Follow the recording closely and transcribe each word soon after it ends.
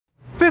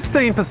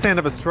15%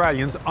 of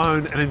Australians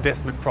own an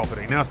investment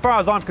property. Now, as far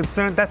as I'm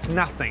concerned, that's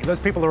nothing. Those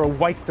people are a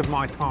waste of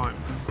my time.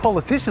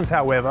 Politicians,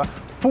 however,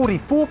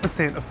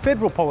 44% of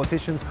federal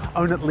politicians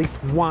own at least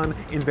one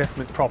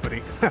investment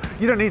property.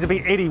 You don't need to be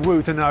Eddie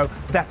Wu to know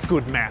that's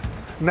good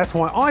maths. And that's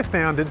why I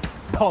founded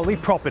Poly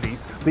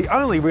Properties, the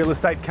only real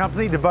estate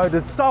company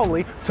devoted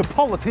solely to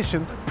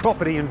politician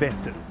property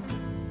investors.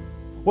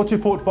 What's your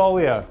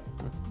portfolio?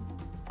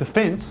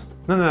 Defence?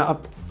 No,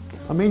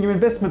 I mean your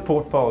investment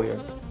portfolio.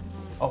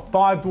 Oh,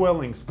 5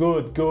 dwellings.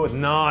 Good,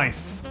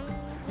 nice.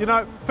 You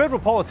know, federal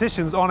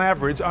politicians on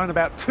average own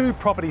about 2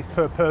 properties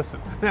per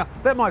person. Now,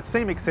 that might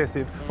seem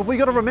excessive, but what we've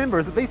got to remember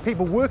is that these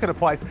people work at a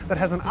place that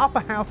has an upper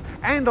house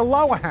and a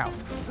lower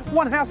house.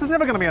 One house is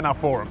never going to be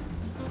enough for them.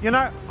 You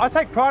know, I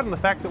take pride in the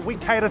fact that we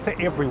cater to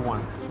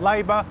everyone.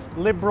 Labor,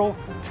 Liberal,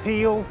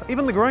 Teals,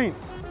 even the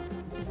Greens.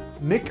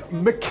 Nick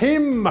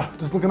McKim,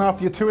 just looking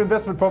after your 2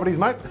 investment properties,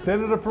 mate.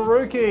 Senator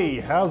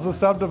Faruqi, how's the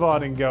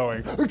subdividing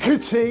going?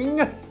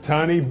 Ka-ching!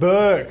 Tony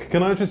Burke,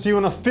 can I interest you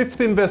in a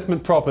 5th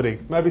investment property?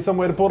 Maybe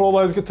somewhere to put all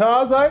those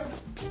guitars, eh?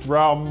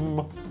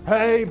 Strum.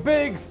 Hey,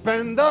 big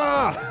spender!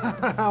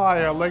 How are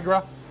you,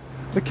 Allegra?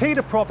 The key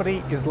to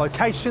property is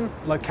location,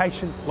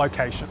 location,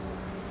 location.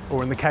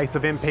 Or in the case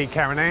of MP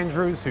Karen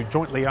Andrews, who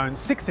jointly owns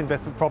 6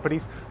 investment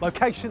properties,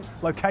 location,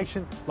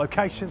 location,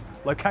 location,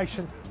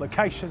 location,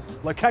 location,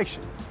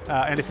 location.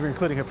 And if you're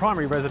including her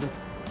primary residence,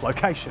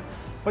 location.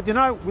 But you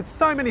know, with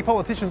so many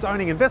politicians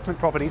owning investment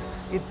properties,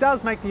 it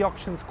does make the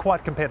auctions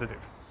quite competitive.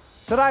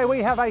 Today we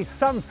have a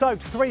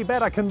sun-soaked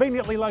 3-bedder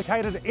conveniently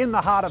located in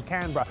the heart of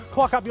Canberra.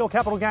 Clock up your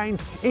capital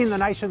gains in the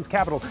nation's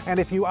capital. And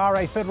if you are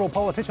a federal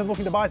politician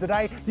looking to buy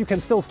today, you can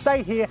still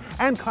stay here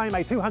and claim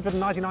a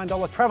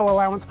 $299 travel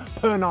allowance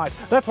per night.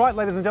 That's right,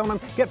 ladies and gentlemen,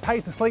 get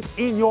paid to sleep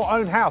in your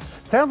own house.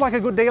 Sounds like a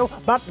good deal,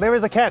 but there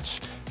is a catch.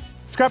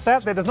 Scrap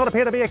that, there does not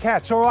appear to be a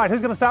catch. All right,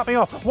 who's going to start me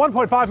off?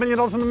 $1.5 million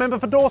from the member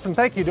for Dawson,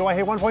 thank you. Do I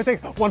hear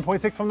 1.6?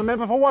 1.6 from the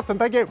member for Watson,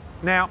 thank you.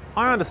 Now,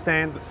 I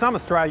understand that some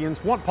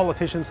Australians want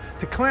politicians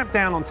to clamp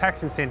down on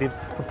tax incentives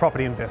for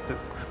property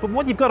investors. But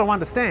what you've got to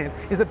understand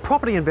is that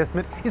property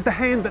investment is the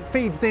hand that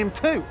feeds them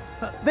too.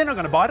 They're not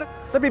going to bite it,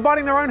 they'll be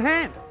biting their own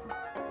hand.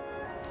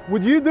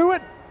 Would you do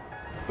it?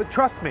 But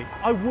trust me,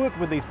 I work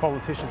with these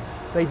politicians.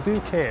 They do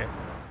care.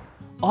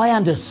 I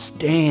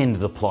understand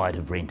the plight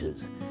of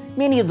renters.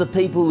 Many of the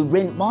people who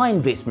rent my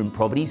investment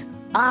properties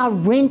are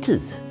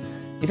renters.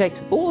 In fact,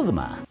 all of them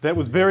are. That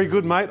was very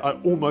good, mate. I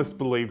almost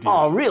believed you.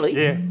 Oh, really?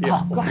 Yeah.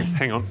 Oh, great.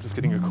 Hang on, just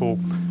getting a call.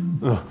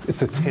 Oh,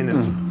 it's a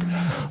tenant.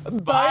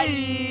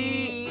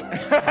 Bye!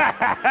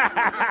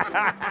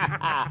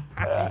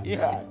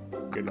 Yeah.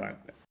 Good night.